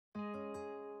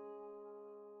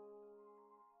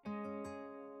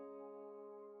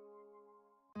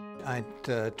I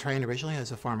trained originally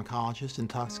as a pharmacologist and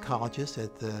toxicologist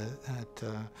at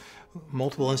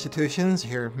multiple institutions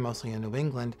here, mostly in New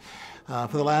England.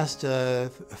 For the last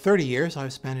 30 years,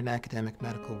 I've spent in academic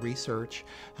medical research,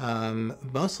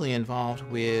 mostly involved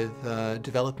with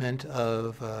development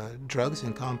of drugs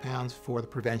and compounds for the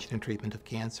prevention and treatment of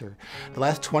cancer. The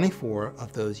last 24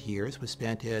 of those years was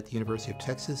spent at the University of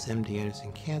Texas MD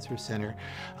Anderson Cancer Center,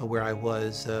 where I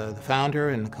was the founder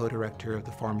and the co-director of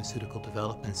the Pharmaceutical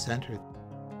Development Center.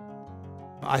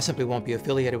 I simply won't be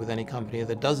affiliated with any company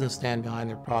that doesn't stand behind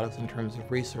their products in terms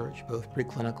of research, both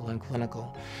preclinical and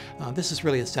clinical. This is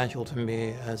really essential to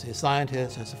me as a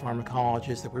scientist, as a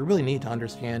pharmacologist, that we really need to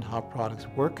understand how products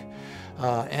work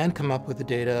and come up with the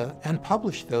data and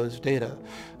publish those data.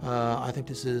 I think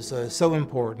this is so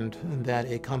important that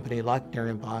a company like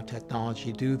NERIUM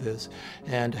Biotechnology do this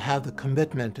and have the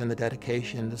commitment and the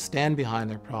dedication to stand behind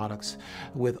their products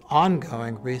with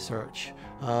ongoing research.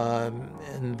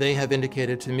 And they have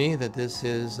indicated to me that this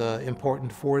is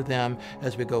important for them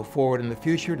as we go forward in the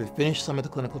future to finish some of the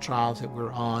clinical trials that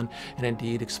we're on and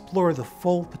indeed explore the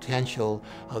full potential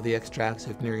of the extracts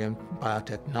of NERIUM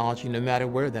Biotechnology, no matter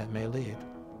where that may lead.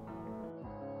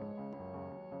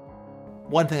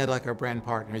 One thing I'd like our brand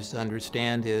partners to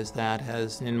understand is that,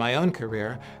 as in my own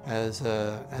career as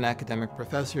an academic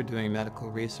professor doing medical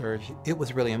research, it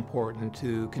was really important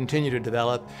to continue to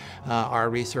develop our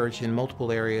research in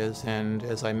multiple areas and,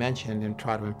 as I mentioned, and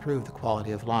try to improve the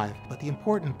quality of life. But the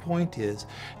important point is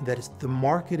that it's the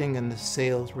marketing and the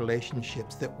sales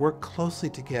relationships that work closely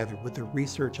together with the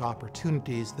research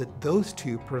opportunities that those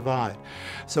two provide.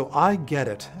 So I get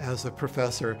it as a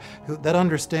professor that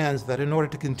understands that in order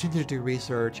to continue to do research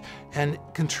and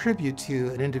contribute to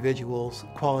an individual's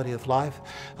quality of life,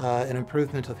 an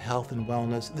improvement of health and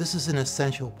wellness, this is an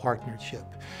essential partnership.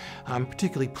 I'm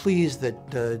particularly pleased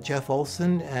that Jeff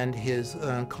Olson and his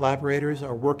collaborators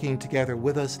are working together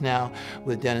with us now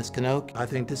with Dennis Knoke. I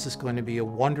think this is going to be a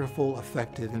wonderful,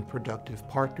 effective, and productive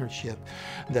partnership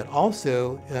that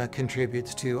also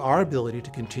contributes to our ability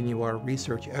to continue our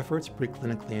research efforts,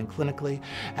 preclinically and clinically,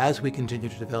 as we continue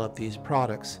to develop these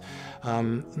products.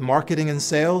 Marketing and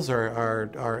sales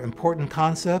are important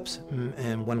concepts,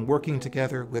 and when working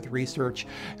together with research,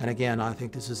 and again, I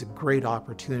think this is a great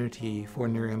opportunity for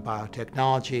NERIUM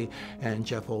Biotechnology and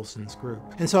Jeff Olson's group.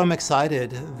 And so I'm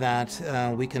excited that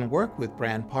we can work with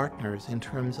brand partners in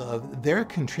terms of their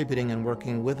contributing and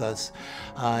working with us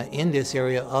in this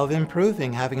area of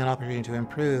improving, having an opportunity to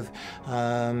improve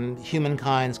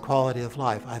humankind's quality of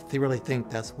life. I really think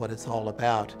that's what it's all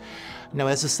about. Now,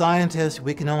 as a scientist,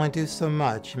 we can only do so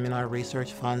much. I mean, our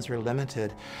research funds are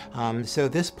limited. So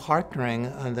this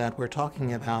partnering that we're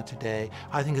talking about today,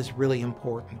 I think is really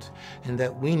important, and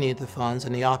that we need the funds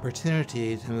and the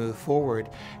opportunity to move forward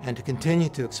and to continue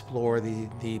to explore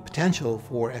the potential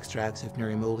for extracts of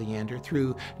NERIUM oleander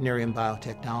through NERIUM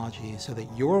Biotechnology, so that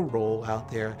your role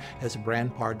out there as a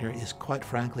brand partner is, quite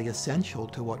frankly, essential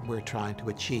to what we're trying to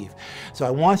achieve. So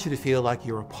I want you to feel like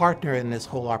you're a partner in this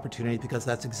whole opportunity, because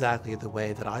that's exactly the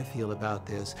way that I feel about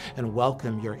this, and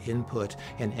welcome your input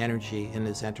and energy in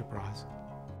this enterprise.